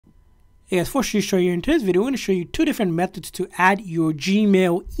Hey guys, first to show you in today's video, we're going to show you two different methods to add your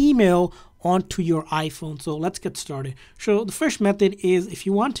Gmail email onto your iPhone. So let's get started. So the first method is if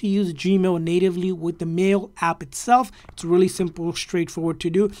you want to use Gmail natively with the Mail app itself, it's really simple, straightforward to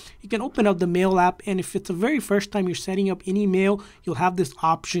do. You can open up the Mail app, and if it's the very first time you're setting up any mail, you'll have this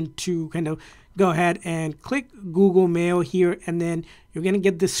option to kind of go ahead and click Google Mail here, and then you're going to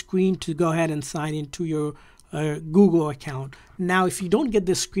get this screen to go ahead and sign into your Google account. Now, if you don't get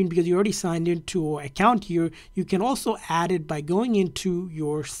this screen because you already signed into an account here, you can also add it by going into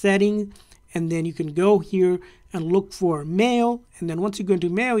your settings, and then you can go here and look for mail. And then once you go into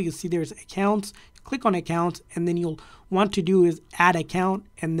mail, you'll see there's accounts. Click on accounts, and then you'll want to do is add account,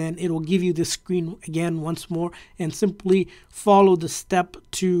 and then it will give you this screen again once more, and simply follow the step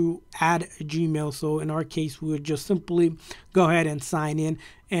to add a Gmail. So in our case, we would just simply go ahead and sign in,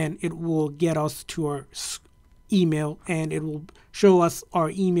 and it will get us to our email, and it will show us our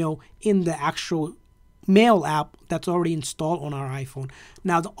email in the actual Mail app that's already installed on our iPhone.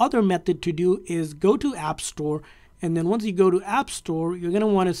 Now, the other method to do is go to App Store, and then once you go to App Store, you're going to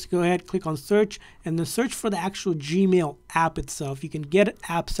want to go ahead, click on search, and then search for the actual Gmail app itself. You can get an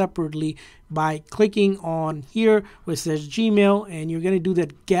app separately by clicking on here where it says Gmail, and you're going to do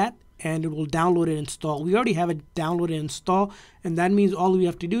that get, and it will download and install. We already have it downloaded and installed, and that means all we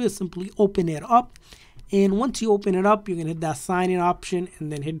have to do is simply open it up. And once you open it up, you're going to hit that sign in option,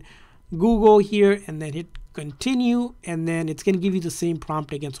 and then hit Google here, and then hit continue, and then it's going to give you the same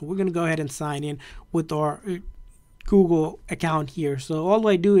prompt again. So we're going to go ahead and sign in with our Google account here. So all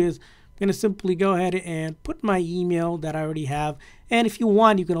I do is I'm going to simply go ahead and put my email that I already have. And if you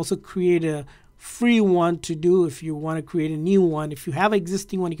want, you can also create a free one to do if you want to create a new one. If you have an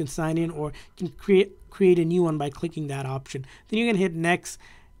existing one, you can sign in, or you can create a new one by clicking that option. Then you're going to hit next,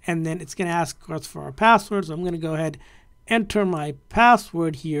 and then it's going to ask us for our password. So I'm going to go ahead, enter my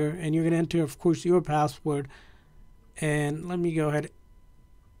password here, and you're going to enter, of course, your password. And let me go ahead,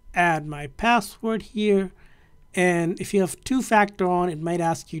 add my password here. And if you have two-factor on, it might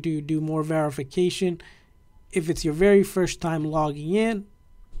ask you to do more verification if it's your very first time logging in.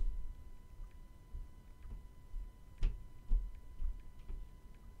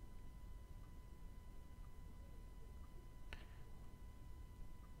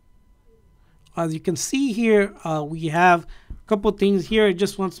 As you can see here, we have a couple things here. It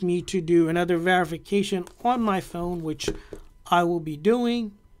just wants me to do another verification on my phone, which I will be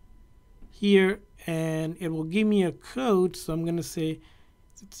doing here, and it will give me a code. So I'm going to say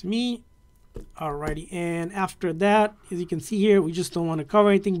it's me. Alrighty, and after that, as you can see here, we just don't want to cover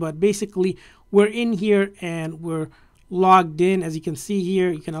anything, but basically we're in here and we're logged in. As you can see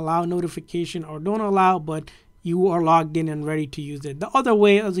here, you can allow notification or don't allow, but you are logged in and ready to use it. The other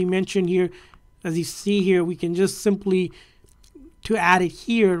way, as we mentioned here, as you see here, we can just simply to add it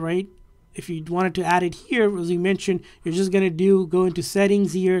here, right? If you wanted to add it here, as we mentioned, you're just going to go into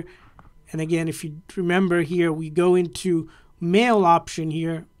settings here. And again, if you remember here, we go into mail option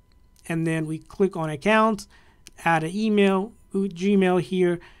here, and then we click on accounts, add an email, Gmail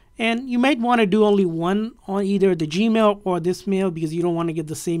here. And you might want to do only one on either the Gmail or this mail because you don't want to get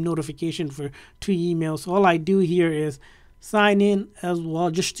the same notification for two emails. So all I do here is sign in as well,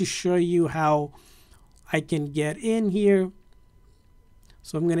 just to show you how I can get in here.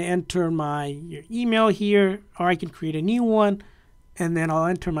 So I'm going to enter my email here, or I can create a new one, and then I'll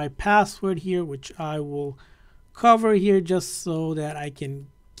enter my password here, which I will cover here just so that I can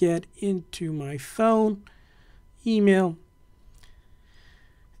get into my phone email.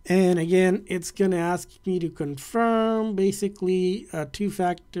 And again, it's going to ask me to confirm basically a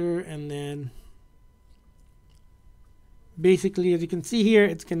two-factor, and then basically, as you can see here,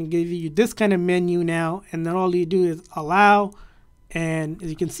 it's going to give you this kind of menu now, and then all you do is allow. And as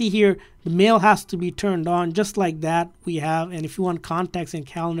you can see here, the mail has to be turned on just like that we have. And if you want contacts and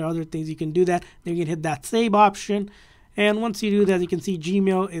calendar, other things, you can do that. Then you can hit that save option. And once you do that, you can see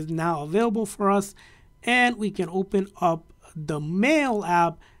Gmail is now available for us. And we can open up the Mail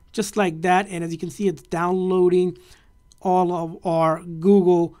app just like that. And as you can see, it's downloading all of our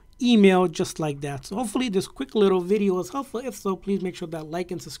Google email just like that. So hopefully this quick little video was helpful. If so, please make sure that like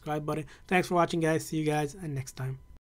and subscribe button. Thanks for watching, guys. See you guys next time.